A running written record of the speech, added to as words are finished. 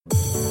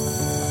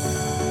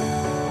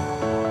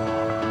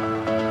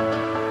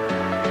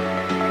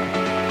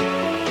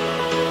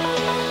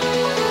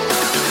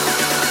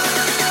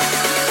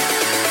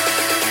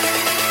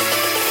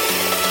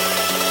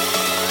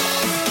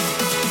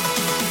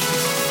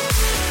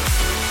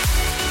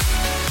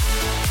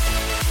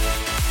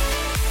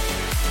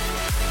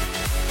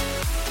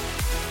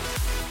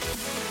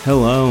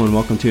Hello and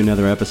welcome to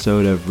another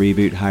episode of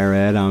Reboot Higher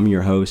Ed. I'm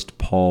your host,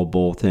 Paul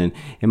Bolton.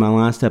 In my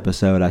last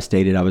episode, I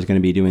stated I was going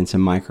to be doing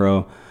some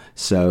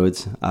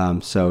micro-sodes,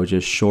 so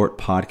just short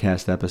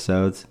podcast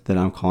episodes that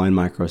I'm calling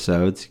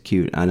micro-sodes.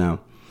 Cute, I know.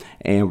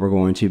 And we're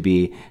going to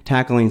be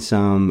tackling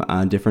some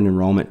different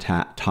enrollment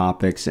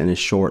topics in a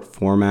short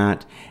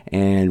format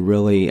and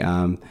really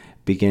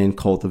begin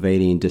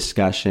cultivating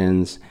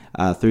discussions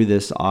through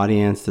this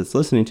audience that's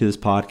listening to this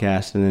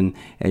podcast. And then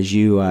as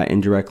you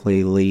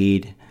indirectly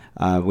lead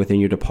within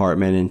your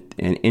department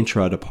and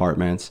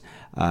intra-departments,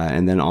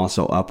 and then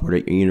also upward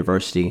at your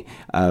university,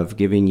 of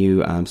giving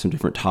you some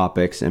different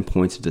topics and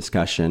points of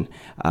discussion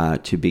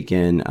to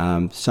begin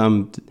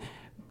some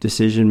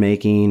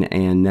decision-making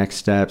and next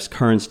steps,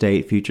 current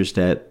state, future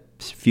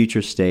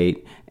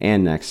state,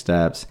 and next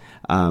steps.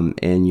 And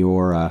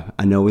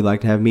I know we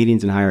like to have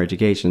meetings in higher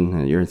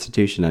education at your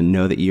institution. I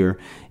know that you're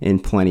in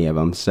plenty of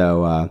them.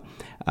 So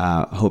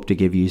hope to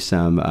give you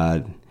some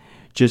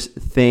just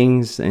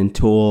things and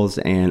tools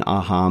and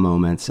aha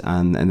moments,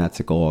 and that's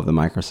the goal of the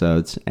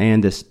microsodes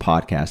and this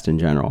podcast in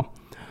general.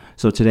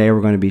 So today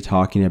we're going to be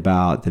talking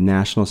about the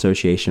National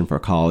Association for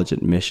College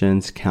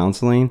Admissions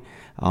Counseling,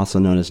 also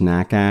known as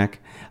NACAC.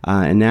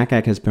 And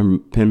NACAC has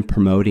been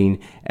promoting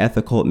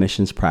ethical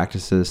admissions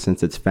practices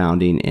since its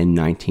founding in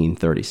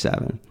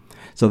 1937.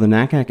 So the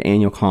NACAC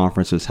annual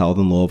conference was held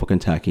in Louisville,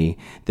 Kentucky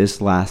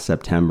this last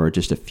September,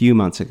 just a few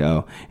months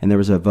ago, and there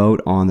was a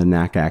vote on the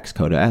NACAC's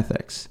Code of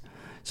Ethics.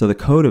 So the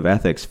Code of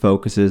Ethics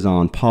focuses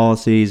on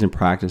policies and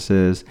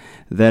practices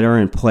that are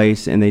in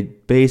place, and they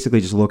basically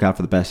just look out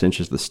for the best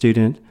interest of the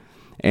student.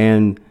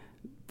 And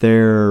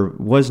there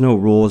was no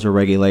rules or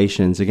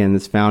regulations. Again,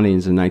 this founding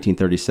is in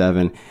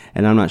 1937,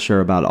 and I'm not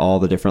sure about all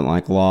the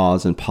different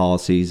laws and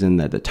policies and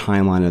the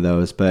timeline of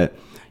those, but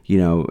you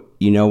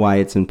know why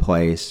it's in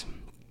place.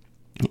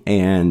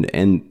 And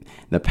in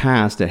the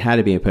past, it had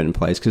to be put in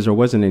place because there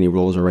wasn't any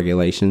rules or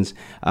regulations,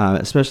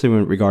 especially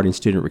regarding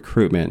student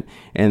recruitment.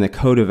 And the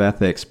Code of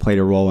Ethics played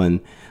a role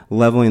in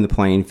leveling the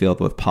playing field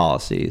with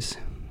policies.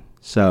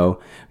 So,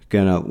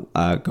 going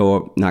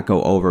to not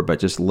go over, but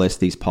just list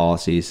these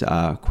policies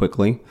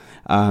quickly.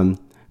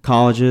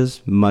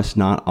 Colleges must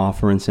not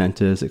offer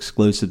incentives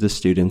exclusive to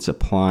students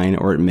applying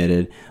or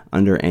admitted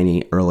under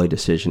any early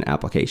decision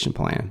application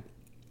plan.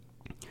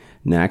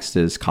 Next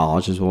is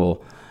colleges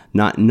will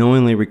not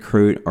knowingly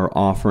recruit or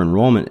offer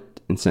enrollment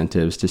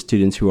incentives to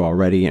students who are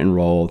already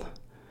enrolled,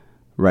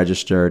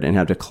 registered, and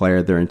have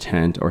declared their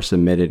intent or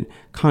submitted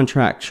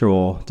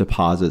contractual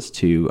deposits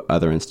to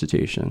other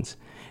institutions.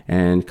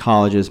 And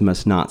colleges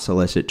must not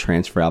solicit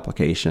transfer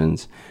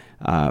applications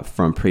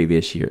from a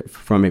previous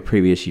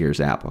year's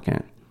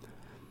applicant.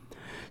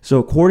 So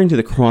according to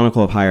the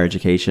Chronicle of Higher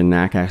Education,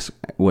 NACAC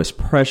was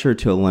pressured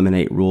to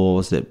eliminate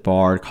rules that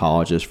barred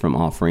colleges from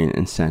offering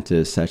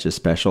incentives such as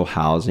special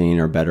housing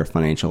or better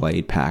financial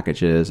aid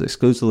packages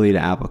exclusively to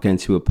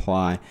applicants who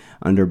apply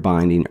under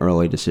binding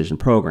early decision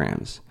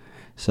programs.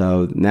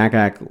 So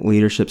NACAC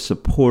leadership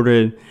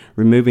supported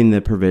removing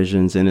the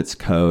provisions in its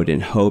code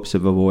in hopes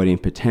of avoiding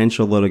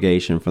potential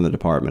litigation from the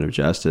Department of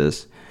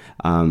Justice.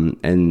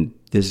 And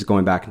this is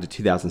going back into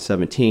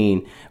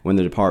 2017 when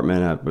the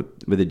department,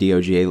 with the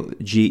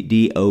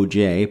DOJ,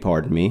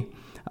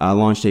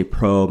 launched a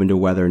probe into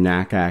whether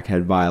NACAC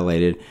had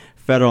violated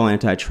federal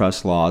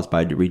antitrust laws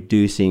by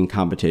reducing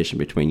competition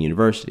between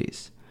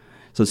universities.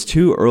 So it's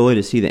too early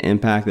to see the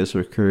impact this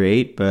would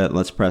create, but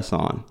let's press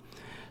on.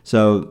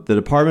 So the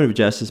Department of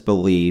Justice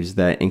believes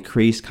that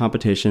increased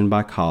competition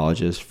by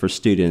colleges for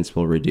students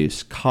will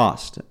reduce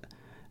cost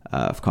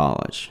of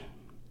college.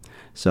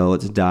 So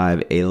let's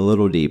dive a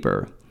little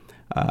deeper.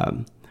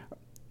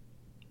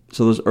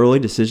 So those early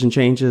decision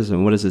changes,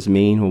 and what does this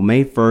mean? Well,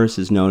 May 1st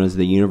is known as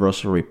the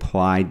universal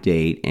reply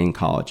date in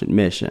college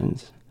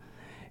admissions.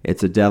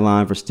 It's a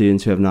deadline for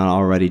students who have not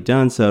already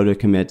done so to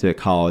commit to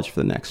college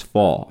for the next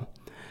fall.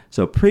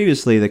 So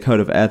previously, the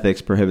Code of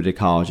Ethics prohibited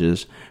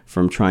colleges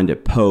from trying to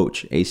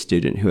poach a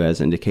student who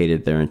has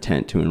indicated their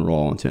intent to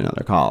enroll into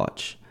another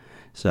college.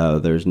 So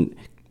there's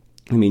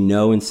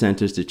no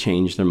incentives to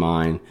change their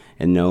mind,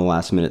 and no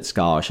last-minute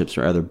scholarships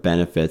or other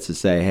benefits to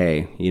say,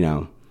 hey,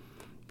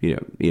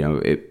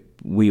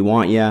 we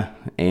want you,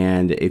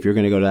 and if you're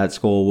going to go to that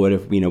school, what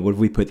if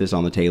we put this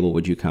on the table?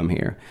 Would you come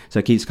here? So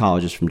it keeps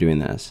colleges from doing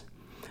this.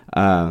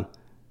 So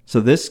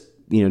this,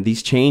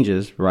 these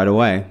changes right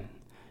away,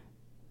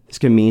 this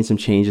can mean some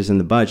changes in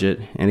the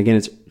budget. And again,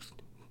 it's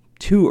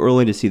too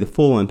early to see the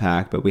full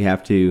impact, but we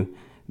have to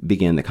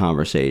begin the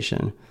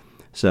conversation.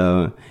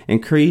 So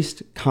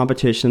increased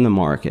competition in the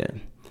market.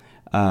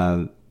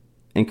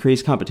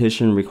 Increased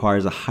competition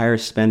requires a higher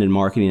spend in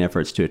marketing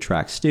efforts to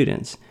attract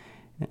students.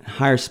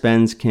 Higher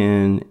spends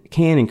can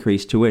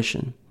increase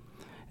tuition.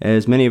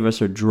 As many of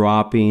us are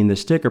dropping the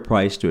sticker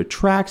price to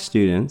attract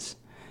students,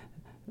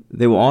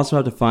 they will also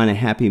have to find a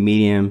happy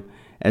medium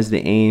as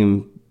they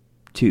aim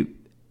to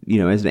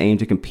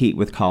compete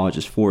with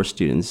colleges for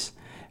students.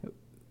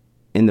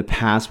 In the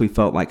past, we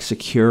felt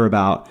secure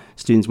about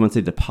students once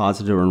they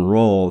deposited or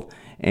enrolled.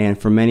 And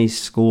for many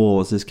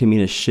schools, this can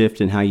mean a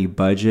shift in how you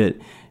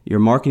budget your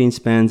marketing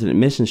spends and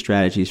admission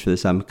strategies for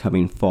this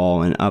upcoming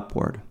fall and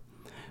upward.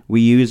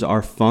 We use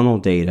our funnel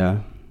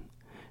data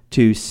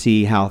to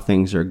see how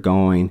things are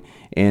going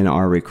in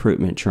our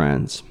recruitment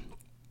trends.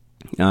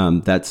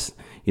 That's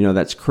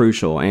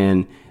crucial,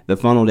 and the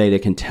funnel data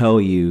can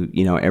tell you,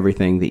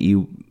 everything that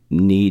you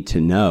need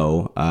to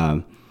know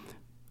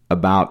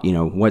about,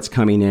 what's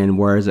coming in,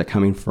 where is it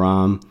coming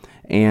from,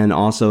 and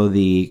also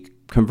the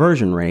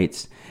conversion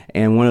rates.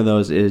 And one of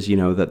those is,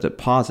 the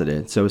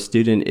deposited. So a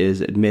student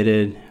is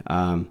admitted.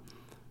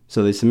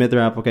 So they submit their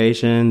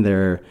application.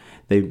 They're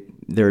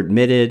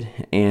admitted,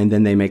 and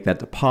then they make that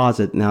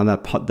deposit. Now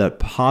that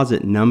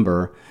deposit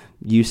number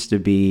used to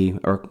be,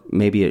 or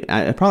maybe it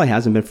probably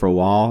hasn't been for a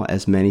while,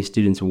 as many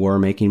students were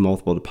making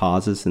multiple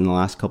deposits in the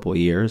last couple of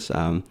years.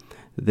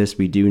 This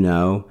we do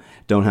know.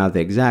 Don't have the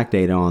exact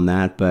data on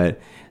that, but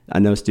I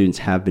know students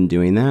have been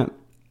doing that.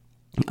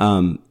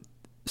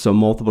 So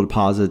multiple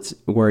deposits,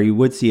 where you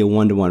would see a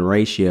 1-to-1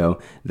 ratio,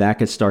 that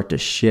could start to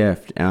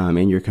shift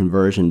in your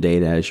conversion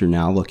data as you're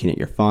now looking at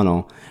your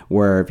funnel,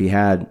 where if you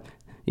had,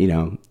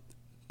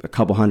 a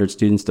couple hundred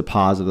students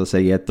deposit, let's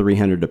say you had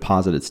 300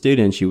 deposited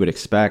students,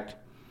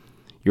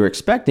 you're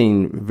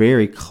expecting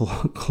very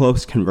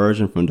close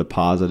conversion from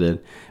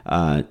deposited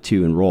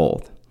to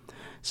enrolled.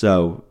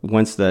 So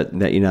once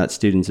that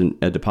student's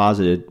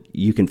deposited,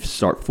 you can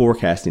start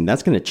forecasting.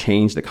 That's going to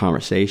change the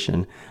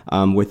conversation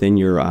within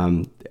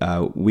your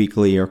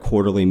weekly or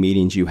quarterly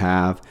meetings you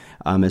have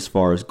as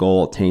far as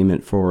goal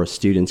attainment for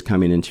students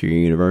coming into your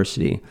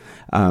university.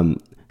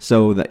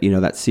 So that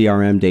that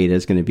CRM data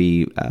is going to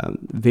be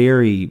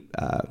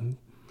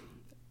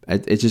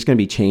it's just going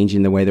to be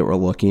changing the way that we're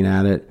looking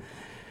at it.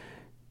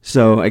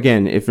 So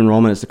again, if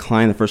enrollment has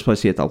declined, the first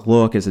place you have to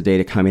look is the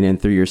data coming in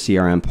through your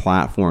CRM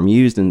platform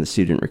used in the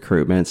student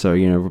recruitment. So,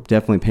 we're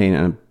definitely paying,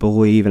 I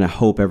believe and I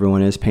hope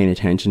everyone is paying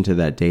attention to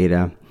that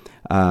data.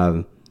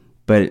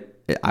 But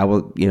I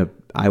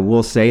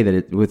will say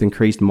that with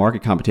increased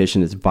market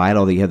competition, it's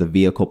vital that you have the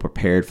vehicle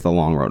prepared for the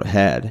long road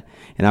ahead.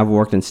 And I've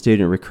worked in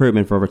student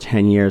recruitment for over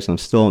 10 years, and I'm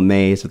still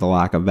amazed at the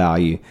lack of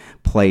value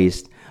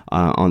placed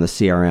on the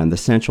CRM, the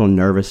central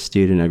nervous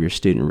student of your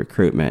student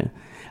recruitment.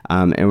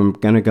 And we're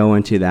going to go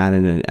into that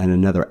in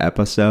another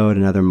episode,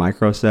 another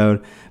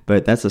microsode,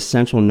 but that's the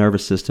central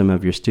nervous system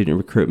of your student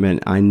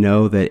recruitment. I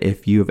know that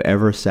if you have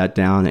ever sat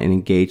down and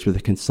engaged with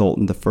a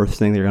consultant, the first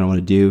thing they're going to want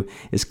to do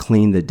is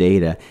clean the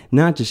data,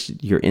 not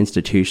just your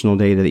institutional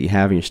data that you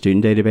have in your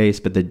student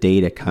database, but the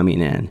data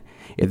coming in.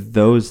 If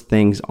those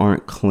things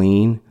aren't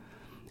clean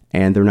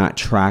and they're not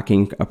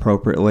tracking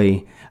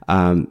appropriately,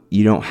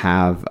 you don't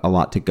have a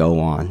lot to go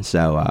on.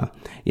 So,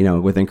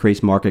 with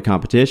increased market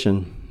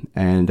competition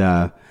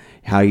and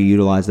how you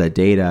utilize that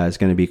data is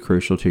going to be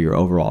crucial to your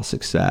overall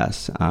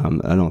success. I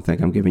don't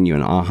think I'm giving you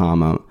an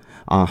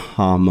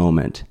aha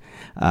moment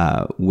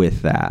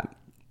with that.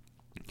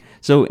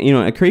 So,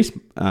 increased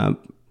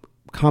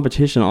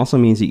competition also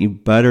means that you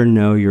better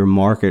know your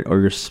market or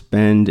your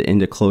spend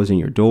into closing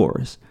your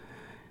doors.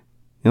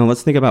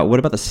 Let's think about, what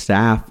about the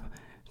staff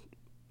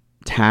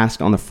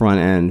task on the front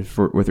end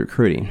with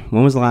recruiting?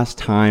 When was the last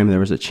time there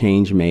was a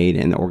change made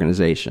in the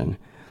organization?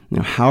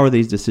 How are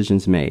these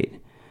decisions made?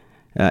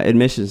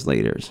 Admissions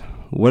leaders,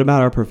 what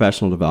about our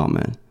professional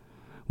development?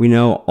 We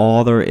know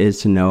all there is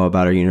to know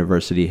about our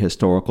university,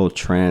 historical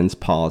trends,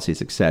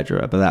 policies,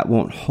 etc., but that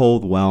won't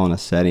hold well in a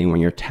setting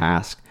when you're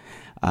tasked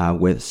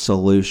with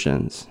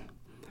solutions.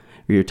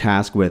 You're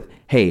tasked with,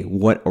 hey,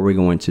 what are we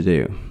going to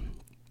do?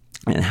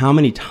 And how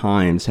many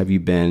times have you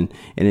been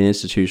in an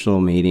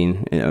institutional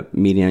meeting, a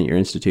meeting at your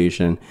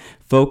institution,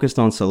 focused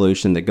on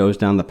solution that goes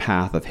down the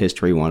path of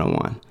History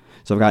 101?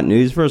 So I've got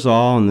news for us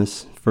all, and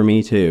this for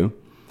me too.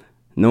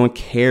 No one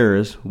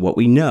cares what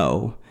we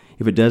know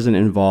if it doesn't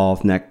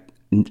involve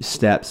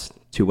steps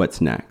to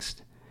what's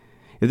next.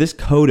 If this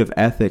code of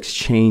ethics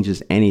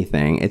changes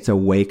anything, it's a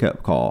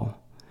wake-up call.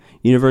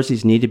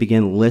 Universities need to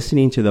begin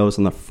listening to those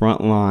on the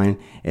front line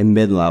and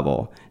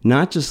mid-level,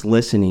 not just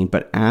listening,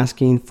 but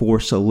asking for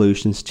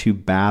solutions to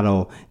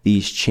battle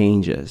these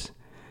changes.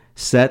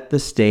 Set the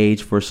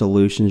stage for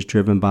solutions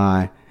driven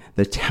by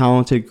the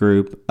talented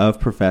group of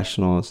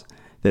professionals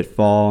that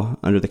fall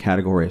under the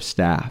category of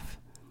staff.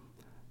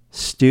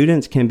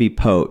 Students can be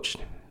poached,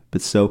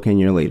 but so can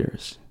your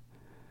leaders.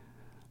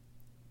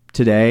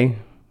 Today,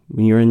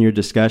 when you're in your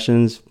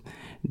discussions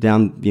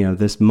down,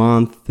 this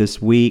month,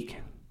 this week,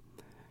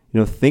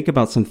 think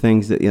about some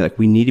things that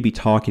we need to be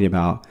talking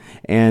about,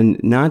 and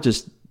not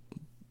just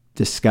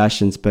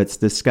discussions, but it's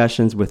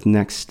discussions with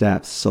next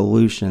steps,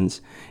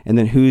 solutions, and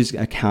then who's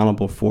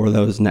accountable for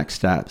those next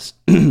steps.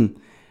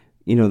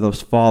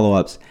 Those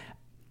follow-ups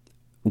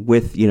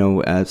with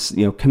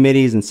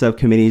committees and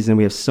subcommittees, and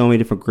we have so many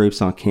different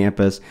groups on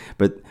campus.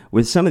 But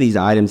with some of these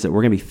items that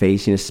we're going to be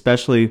facing,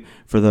 especially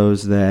for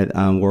those that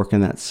work in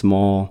that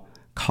small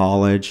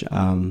college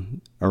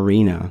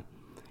arena,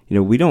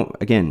 we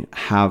don't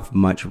have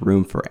much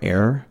room for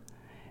error,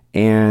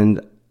 and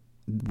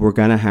we're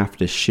going to have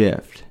to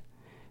shift,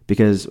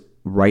 because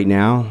right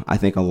now I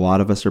think a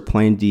lot of us are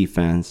playing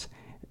defense,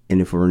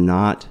 and if we're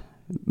not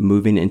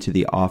moving into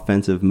the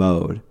offensive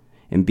mode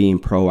and being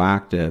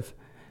proactive,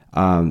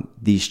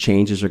 these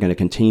changes are going to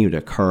continue to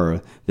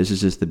occur. This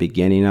is just the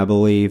beginning, I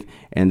believe,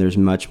 and there's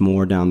much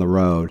more down the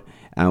road.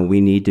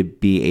 We need to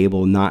be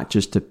able not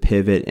just to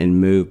pivot and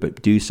move,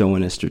 but do so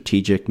in a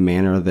strategic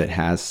manner that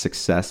has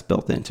success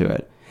built into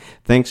it.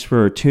 Thanks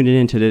for tuning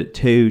in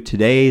to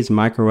today's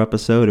micro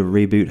episode of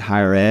Reboot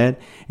Higher Ed,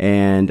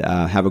 and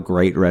have a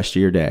great rest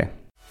of your day.